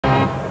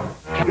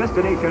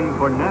destination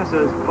for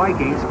NASA's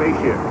Viking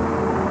spaceship.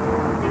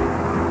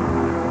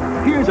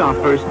 Here's our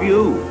first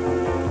view.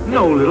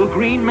 No little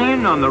green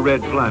men on the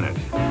red planet.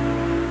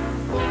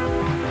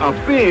 A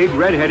big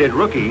red-headed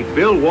rookie,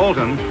 Bill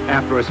Walton,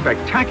 after a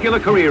spectacular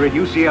career at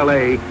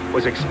UCLA,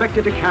 was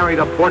expected to carry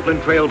the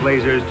Portland Trail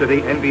Blazers to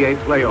the NBA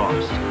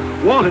playoffs.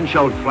 Walton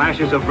showed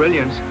flashes of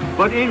brilliance,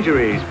 but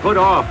injuries put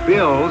off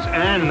Bill's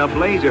and the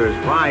Blazers'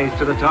 rise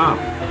to the top.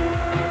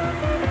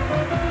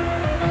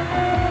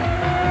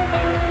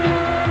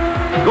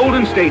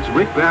 Golden State's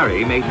Rick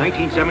Barry made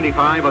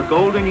 1975 a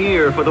golden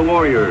year for the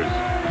Warriors.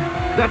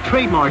 That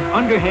trademark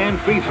underhand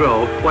free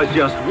throw was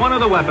just one of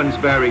the weapons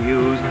Barry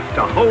used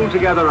to hold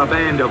together a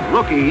band of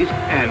rookies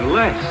and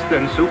less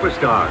than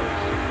superstars.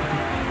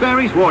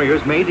 Barry's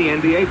Warriors made the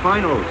NBA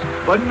Finals,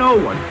 but no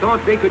one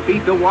thought they could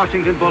beat the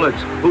Washington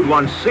Bullets, who'd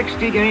won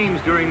 60 games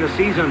during the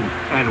season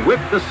and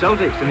whipped the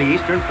Celtics in the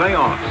Eastern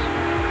playoffs.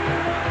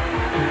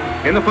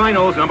 In the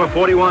finals, number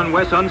 41,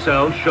 Wes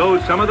Unseld,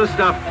 showed some of the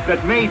stuff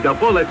that made the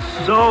Bullets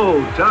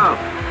so tough.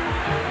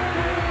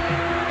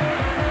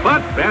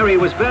 But Barry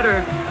was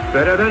better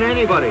than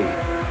anybody.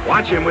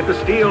 Watch him with the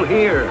steal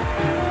here.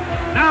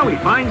 Now he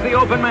finds the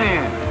open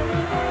man.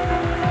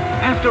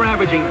 After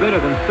averaging better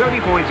than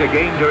 30 points a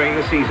game during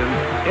the season,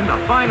 in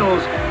the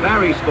finals,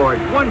 Barry scored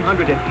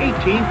 118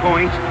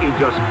 points in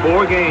just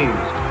 4 games.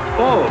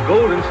 All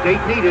Golden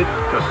State needed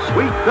to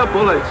sweep the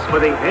Bullets for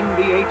the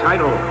NBA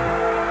title.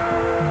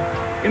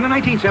 In the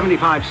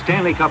 1975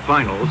 Stanley Cup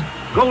Finals,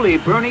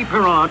 goalie Bernie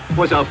Parent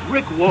was a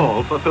brick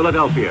wall for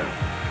Philadelphia.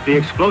 The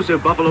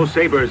explosive Buffalo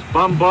Sabres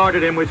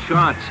bombarded him with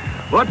shots,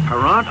 but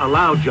Parent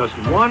allowed just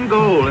 1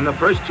 goal in the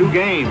first 2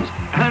 games,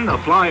 and the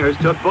Flyers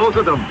took both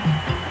of them.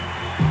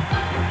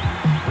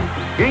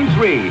 Game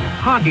 3,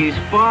 hockey's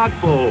Fog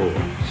Bowl.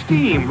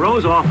 Steam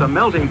rose off the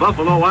melting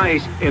Buffalo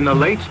ice in the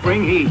late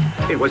spring heat.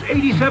 It was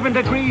 87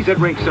 degrees at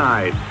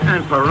rinkside,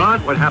 and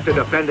Parent would have to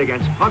defend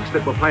against pucks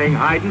that were playing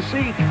hide and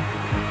seek.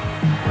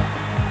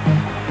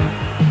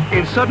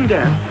 In sudden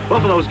death,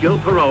 Buffalo's Gil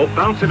Perreault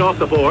bounced it off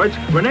the boards.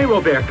 René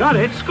Robert got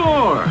it,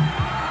 score!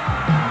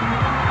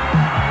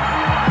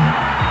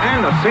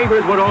 And the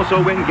Sabres would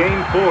also win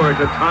Game 4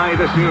 to tie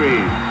the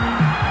series.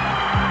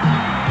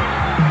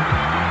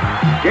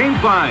 Game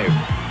 5.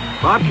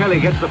 Bob Kelly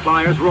gets the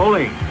Flyers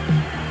rolling.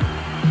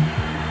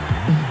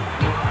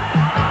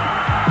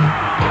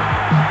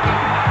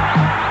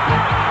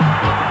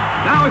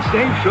 Now it's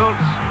Dave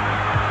Schultz.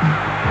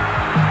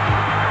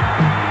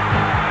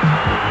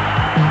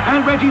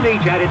 And Reggie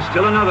Leach added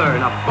still another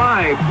in a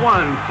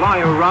 5-1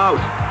 Flyer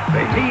rout.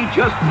 They need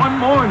just 1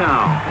 more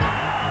now.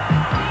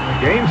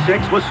 Game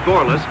 6 was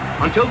scoreless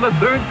until the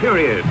 3rd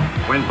period,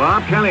 when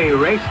Bob Kelly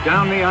raced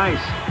down the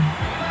ice,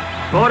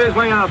 fought his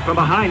way out from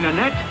behind the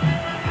net,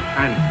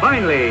 and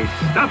finally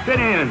stuffed it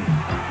in.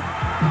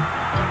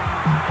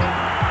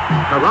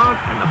 Parent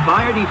and the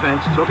Flyer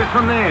defense took it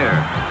from there,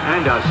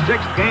 and a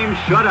 6th-game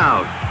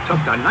shutout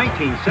took the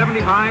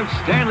 1975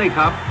 Stanley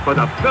Cup for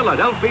the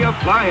Philadelphia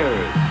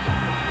Flyers.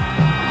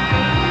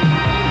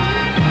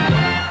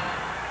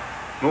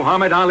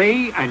 Muhammad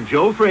Ali and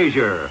Joe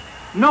Frazier.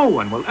 No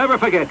one will ever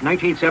forget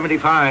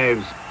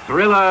 1975's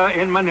Thriller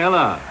in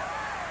Manila.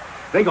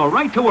 They go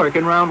right to work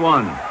in round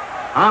 1.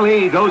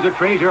 Ali goes at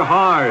Frazier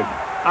hard.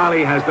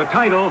 Ali has the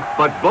title,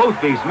 but both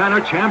these men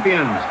are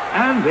champions,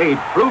 and they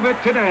prove it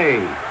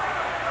today.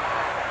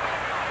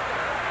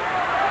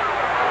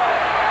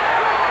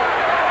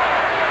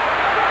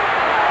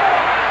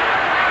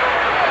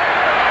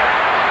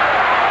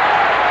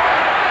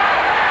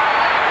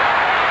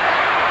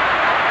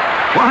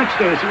 Watch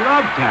this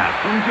love tap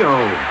from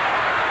Joe.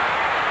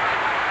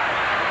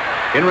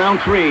 In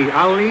round 3,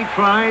 Ali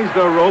tries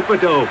the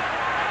rope-a-dope,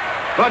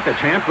 but the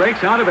champ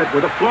breaks out of it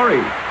with a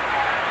flurry.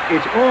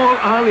 It's all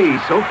Ali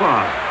so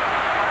far.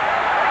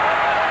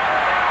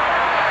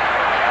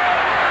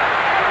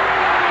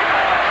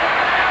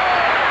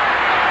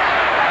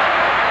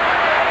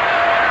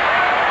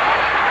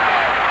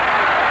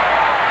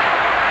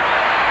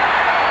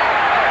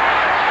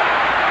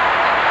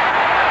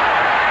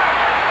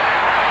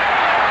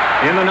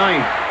 In the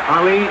 9th,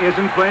 Ali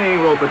isn't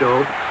playing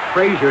rope-a-dope.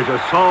 Frazier's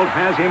assault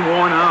has him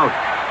worn out.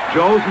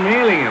 Joe's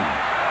nailing him,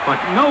 but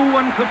no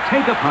one could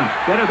take a punch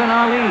better than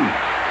Ali.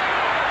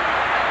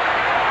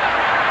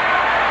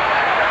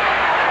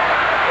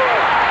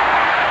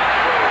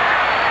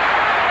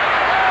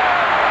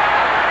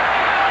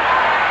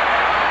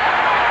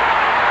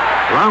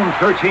 Round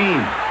 13,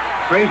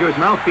 Frazier's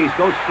mouthpiece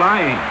goes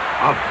flying.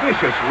 A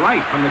vicious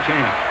right from the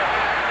champ.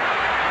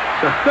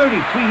 The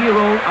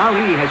 33-year-old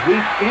Ali has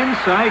reached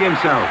inside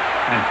himself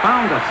and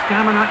found the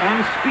stamina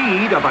and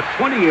speed of a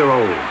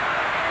 20-year-old.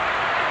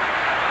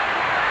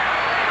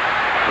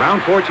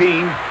 Round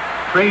 14,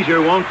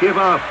 Frazier won't give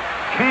up,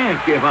 can't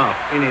give up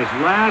in his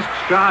last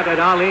shot at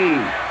Ali.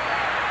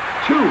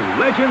 2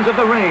 legends of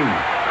the ring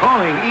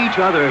calling each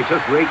other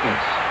to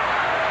greatness.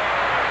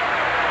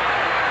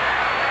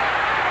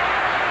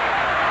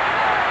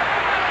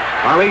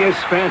 Ali is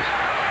spent,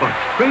 but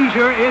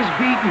Frazier is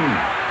beaten.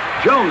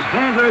 Joe's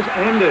handlers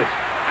end it,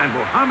 and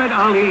Muhammad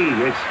Ali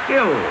is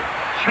still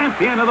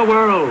champion of the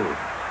world.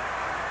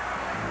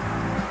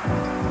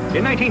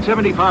 In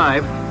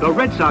 1975, the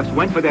Red Sox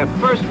went for their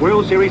first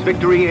World Series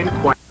victory in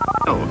quite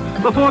a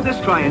while. Before this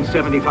try in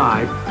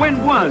 75,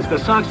 when was the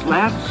Sox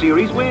last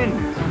series win?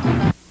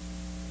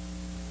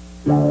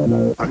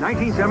 A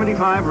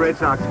 1975 Red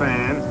Sox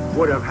fan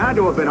would have had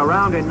to have been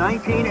around in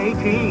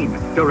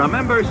 1918 to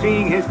remember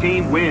seeing his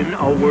team win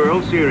a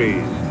World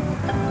Series.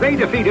 They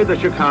defeated the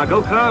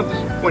Chicago Cubs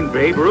when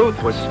Babe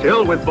Ruth was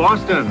still with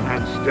Boston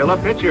and still a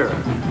pitcher.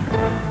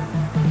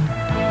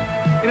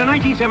 In a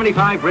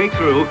 1975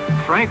 breakthrough,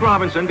 Frank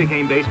Robinson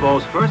became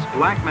baseball's first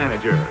black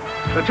manager.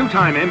 The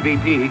two-time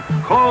MVP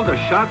called the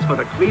shots for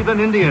the Cleveland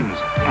Indians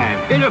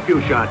and hit a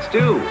few shots,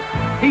 too.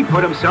 He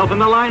put himself in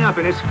the lineup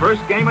in his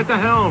first game at the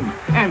helm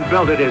and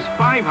belted his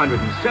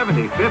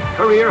 575th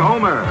career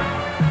homer.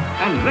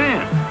 And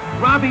then,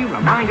 Robbie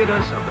reminded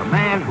us of the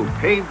man who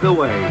paved the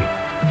way.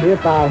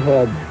 If I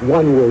had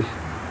one wish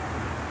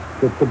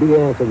that could be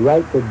answered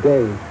right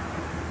today,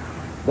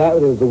 that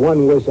is the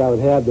one wish I would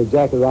have, that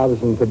Jackie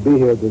Robinson could be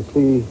here to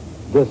see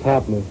this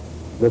happening,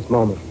 this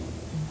moment.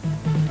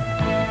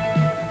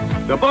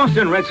 The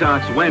Boston Red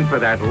Sox went for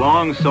that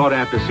long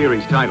sought-after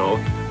series title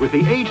with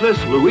the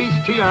ageless Luis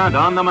Tiant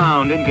on the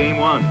mound in Game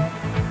 1.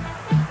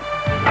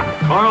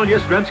 Carl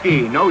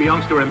Yastrzemski, no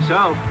youngster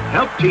himself,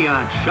 helped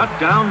Tiant shut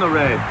down the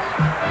Reds.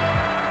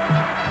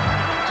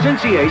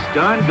 Cincy ace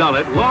Don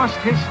Gullett lost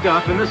his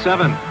stuff in the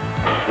 7th.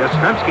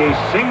 Yastrzemski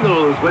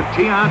singles with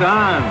Tiant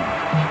on.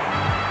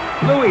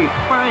 Louis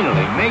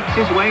finally makes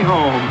his way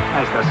home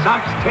as the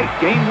Sox take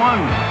Game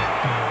 1.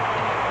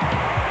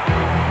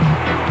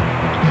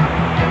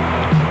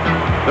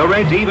 The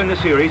Reds even the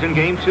series in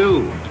Game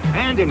 2.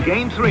 And in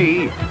Game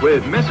 3,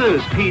 with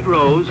Mrs. Pete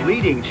Rose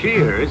leading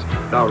cheers,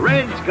 the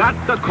Reds got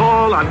the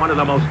call on one of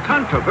the most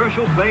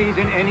controversial plays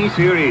in any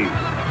series.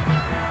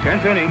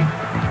 10th inning,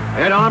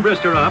 Ed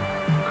Armbrister up,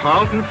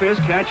 Carlton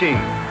Fisk catching.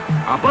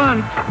 A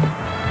bunt.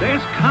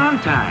 There's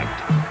contact.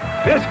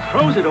 Fisk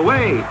throws it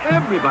away.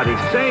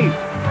 Everybody's safe.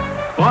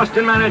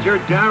 Boston manager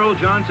Darrell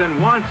Johnson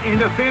wants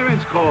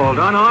interference called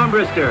on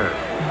Armbrister.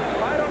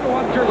 I don't know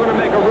what you're going to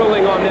make a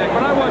ruling on that,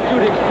 but I want you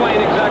to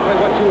explain exactly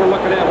what you were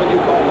looking at when you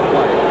called the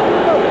play.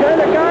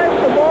 Okay,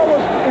 the ball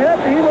was hit.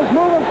 He was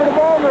moving for the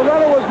ball, and the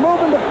runner was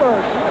moving to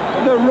first.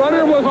 The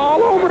runner was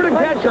all over the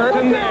catcher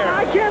in there.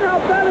 I can't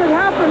help that. It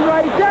happened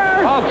right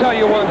there. I'll tell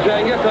you one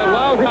thing. It's a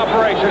lousy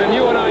operation, and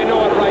you and I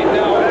know it right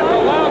now. It's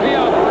a lousy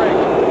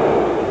operation.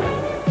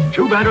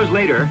 Two batters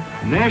later,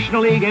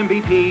 National League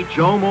MVP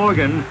Joe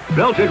Morgan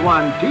belted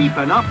one deep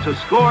enough to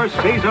score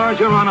Cesar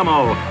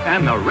Geronimo,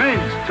 and the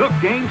Reds took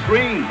Game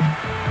 3.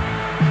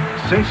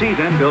 Cincy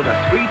then built a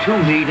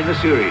 3-2 lead in the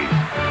series.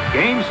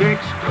 Game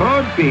 6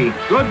 could be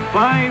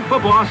goodbye for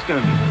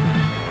Boston.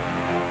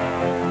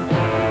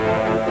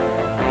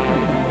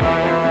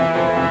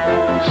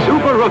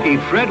 Super rookie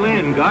Fred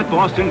Lynn got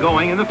Boston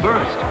going in the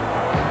first.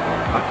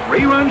 A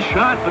 3-run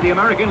shot for the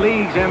American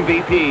League's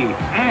MVP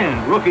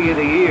and Rookie of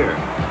the Year.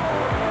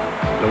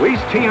 Luis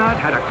Tiant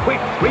had a quick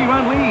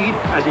 3-run lead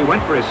as he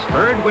went for his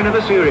third win of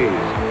the series.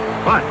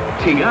 But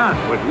Tiant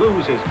would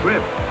lose his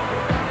grip.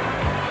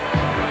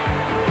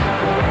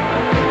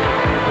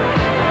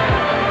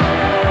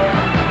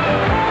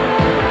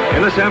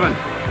 In the 7th,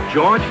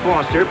 George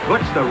Foster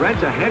puts the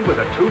Reds ahead with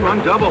a 2-run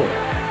double.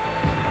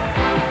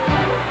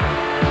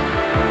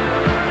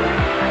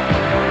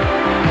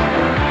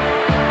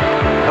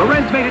 The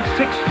Reds made it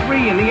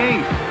 6-3 in the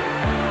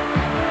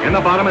 8th. In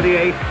the bottom of the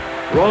 8th,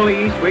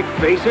 Rollie Eastwick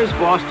faces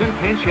Boston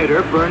pinch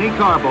hitter Bernie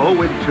Carbo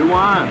with 2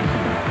 on.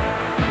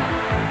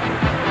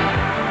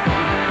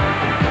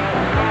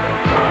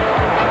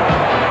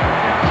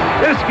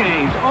 This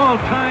game's all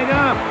tied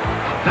up.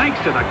 Thanks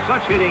to the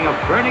clutch hitting of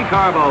Bernie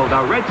Carbo,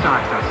 the Red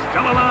Sox are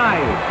still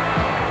alive.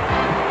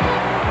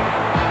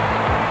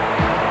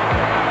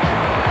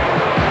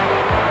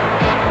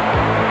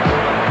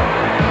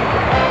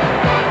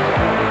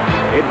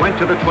 It went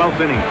to the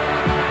 12th inning.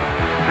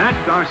 Pat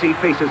Darcy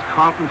faces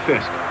Carlton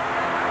Fisk.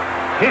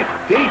 Hit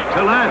deep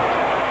to left.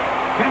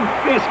 Can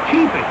Fisk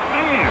keep it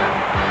fair?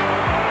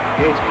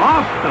 It's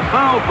off the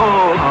foul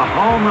pole, a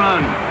home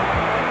run.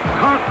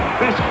 Carlton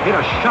Fisk hit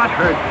a shot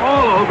heard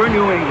all over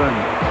New England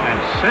and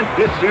sent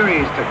this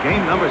series to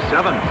game number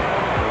 7.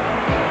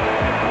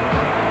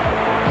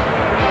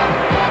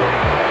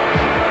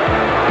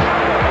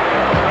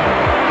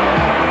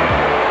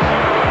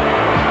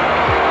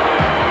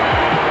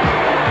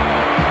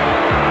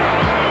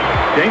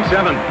 Game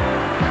 7,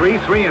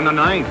 3-3 in the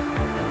 9th.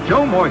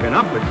 Joe Morgan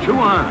up with 2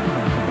 on.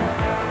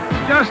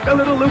 Just a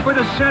little looper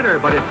to center,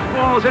 but it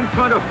falls in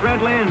front of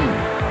Fred Lynn.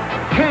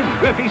 Ken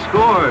Griffey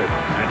scored,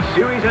 and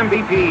series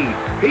MVP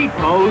Pete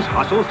Rose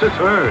hustles to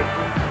third.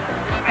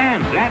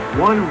 And that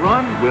one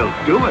run will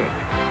do it.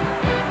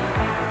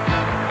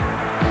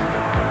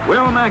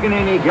 Will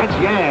McEnany gets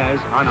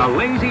Yaz on a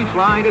lazy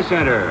fly to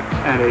center,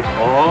 and it's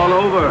all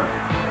over.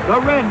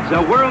 The Reds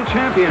are world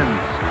champions.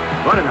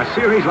 But in a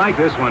series like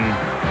this one,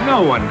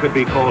 no one could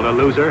be called a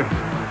loser.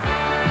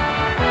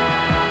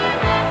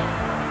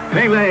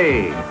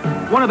 Pele,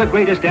 one of the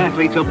greatest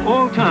athletes of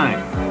all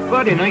time,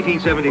 But in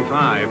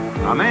 1975,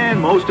 a man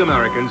most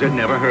Americans had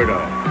never heard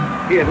of.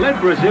 He had led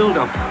Brazil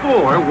to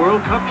 4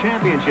 World Cup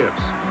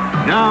championships.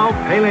 Now,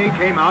 Pelé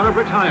came out of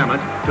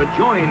retirement to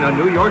join the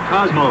New York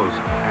Cosmos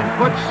and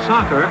put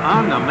soccer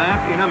on the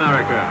map in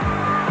America.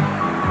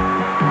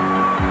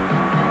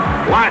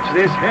 Watch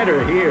this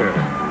header here.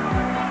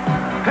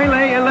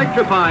 Pelé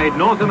electrified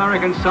North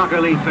American Soccer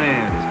League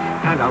fans,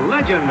 and a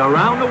legend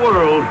around the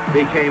world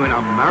became an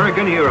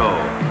American hero.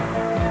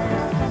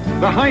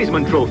 The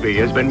Heisman Trophy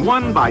has been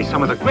won by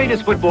some of the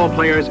greatest football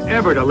players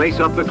ever to lace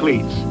up the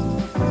cleats.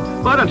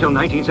 But until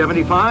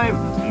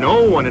 1975,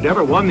 no one had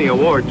ever won the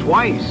award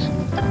twice.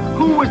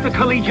 Who was the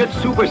collegiate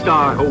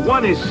superstar who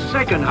won his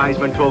second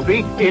Heisman Trophy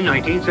in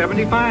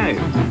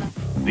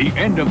 1975? The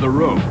end of the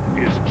road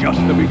is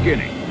just the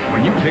beginning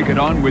when you take it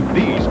on with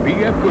these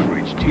B.F.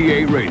 Goodrich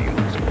TA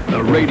radios.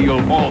 The radial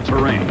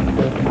all-terrain,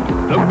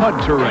 the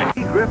mud-terrain.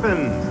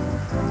 Griffin.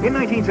 In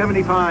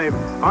 1975,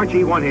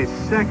 Archie won his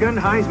second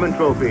Heisman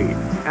Trophy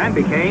and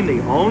became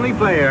the only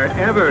player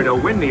ever to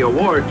win the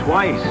award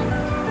twice.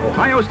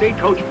 Ohio State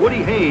coach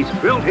Woody Hayes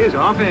built his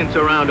offense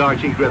around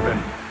Archie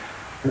Griffin.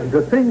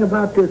 The thing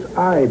about this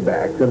eye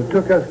back that it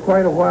took us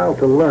quite a while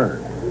to learn,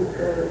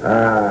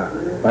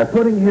 by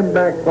putting him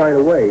back quite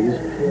a ways,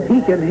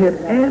 he can hit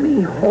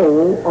any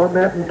hole on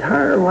that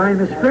entire line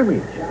of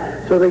scrimmage.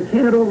 So they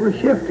can't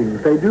overshift him.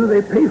 If they do,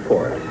 they pay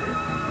for it.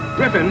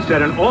 Griffin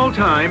set an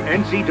all-time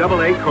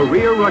NCAA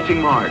career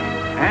rushing mark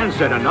and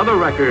set another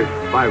record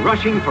by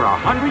rushing for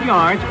 100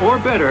 yards or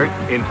better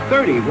in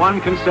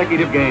 31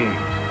 consecutive games.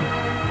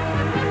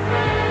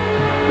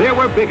 There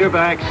were bigger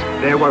backs,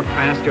 there were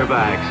faster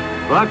backs,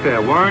 but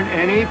there weren't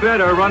any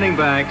better running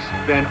backs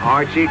than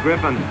Archie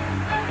Griffin.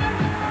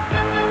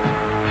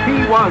 He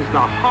was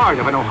the heart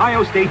of an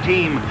Ohio State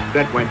team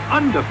that went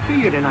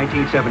undefeated in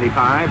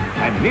 1975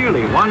 and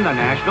nearly won the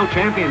national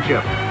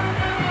championship.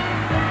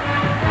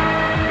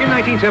 In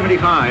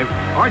 1975,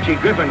 Archie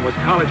Griffin was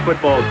college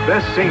football's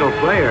best single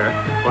player,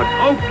 but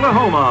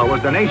Oklahoma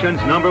was the nation's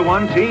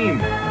 #1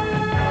 team.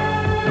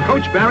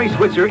 Coach Barry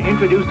Switzer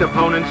introduced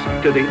opponents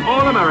to the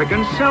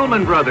All-American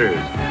Selman brothers.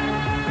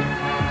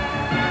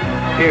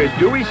 Here's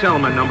Dewey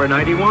Selman, number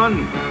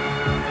 91.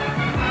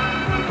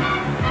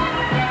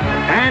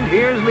 And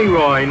here's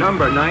Leroy,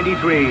 number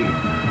 93.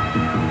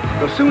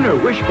 The Sooner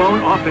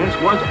wishbone offense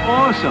was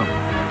awesome.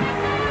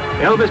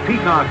 Elvis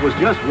Peacock was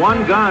just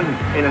one gun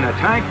in an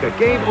attack that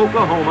gave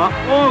Oklahoma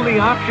all the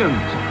options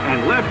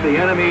and left the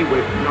enemy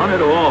with none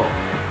at all.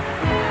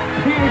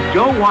 Here's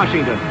Joe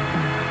Washington.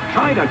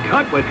 Try to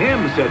cut with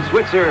him, said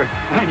Switzer,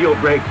 and you'll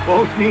break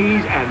both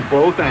knees and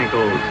both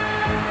ankles.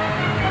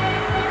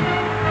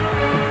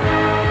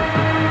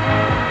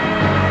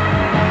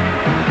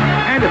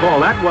 And if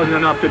all that wasn't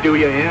enough to do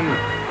you in,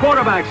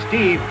 quarterback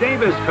Steve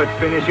Davis could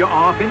finish you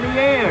off in the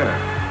air.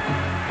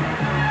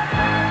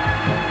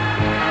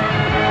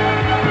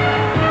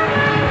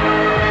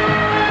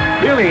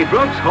 Billy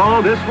Brooks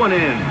hauled this one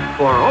in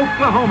for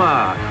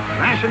Oklahoma,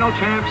 national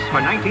champs for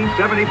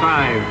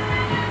 1975.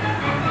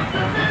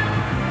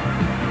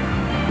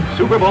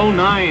 Super Bowl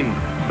IX.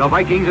 The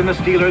Vikings and the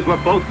Steelers were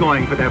both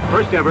going for their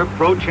first ever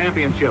pro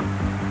championship.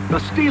 The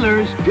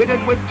Steelers did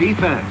it with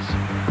defense.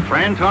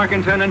 Fran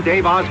Tarkenton and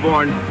Dave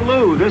Osborne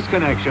blew this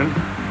connection.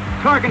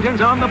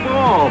 Tarkenton's on the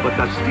ball, but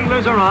the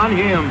Steelers are on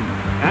him.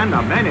 And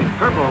the men in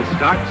purple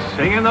start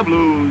singing the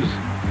blues.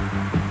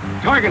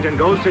 Tarkenton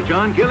goes to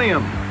John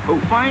Gilliam, who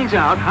finds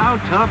out how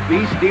tough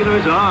these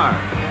Steelers are.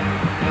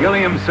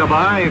 Gilliam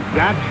survived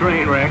that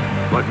train wreck,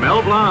 but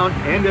Mel Blount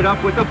ended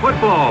up with the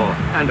football,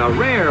 and a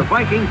rare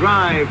Viking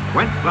drive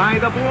went by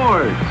the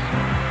boards.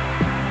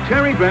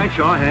 Terry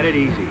Bradshaw had it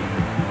easy.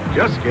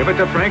 Just give it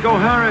to Franco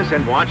Harris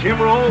and watch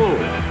him roll.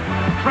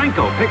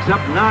 Franco picks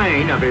up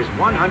 9 of his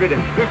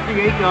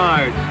 158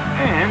 yards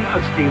and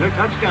a Steeler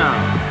touchdown.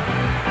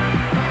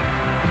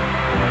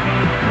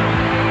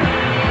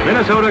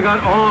 Minnesota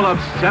got all of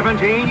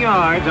 17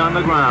 yards on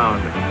the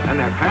ground, and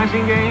their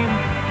passing game?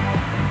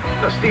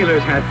 The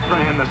Steelers had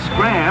Fran the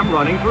Scram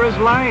running for his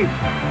life.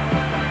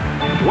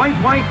 Dwight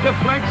White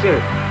deflects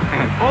it,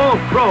 and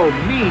All-Pro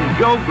Mean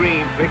Joe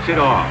Green picks it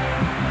off.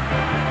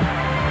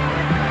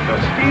 The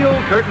steel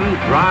curtain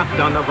dropped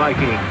on the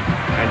Vikings,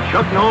 and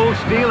Chuck Noll's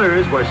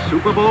Steelers were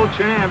Super Bowl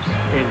champs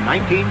in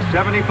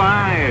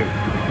 1975.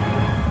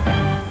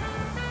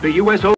 The U.S.